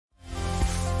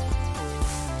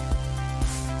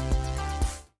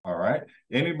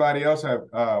Anybody else have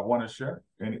want to share?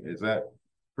 Is that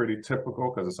pretty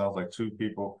typical? Because it sounds like two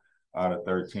people out of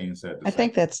 13 said the I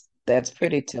same. think that's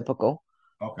pretty typical.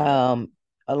 Okay. Um,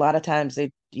 a lot of times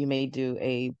you may do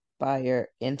a buyer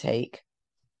intake.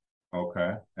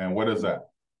 Okay. And what is that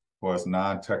for us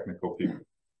non-technical people?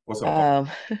 What's a buyer? Um,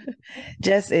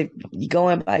 just if you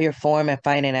going by your form and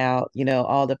finding out,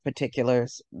 all the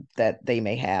particulars that they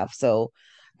may have. So,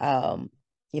 um,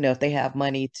 if they have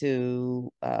money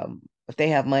to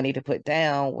put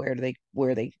down, where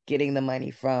they getting the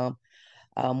money from,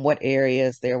 what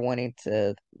areas they're wanting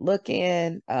to look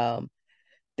in,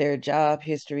 their job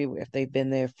history, if they've been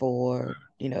there for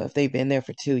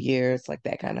 2 years, like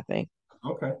that kind of thing.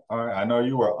 Okay. All right. I know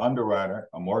you were underwriter,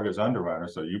 a mortgage underwriter,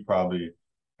 so you probably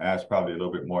asked probably a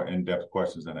little bit more in-depth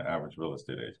questions than an average real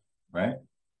estate agent, right?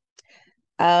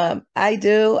 I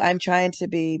do. I'm trying to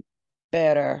be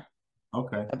better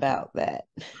Okay. about that.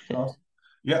 Awesome.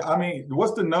 Yeah, I mean,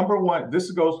 what's the number one?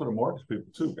 This goes for the mortgage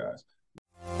people too, guys.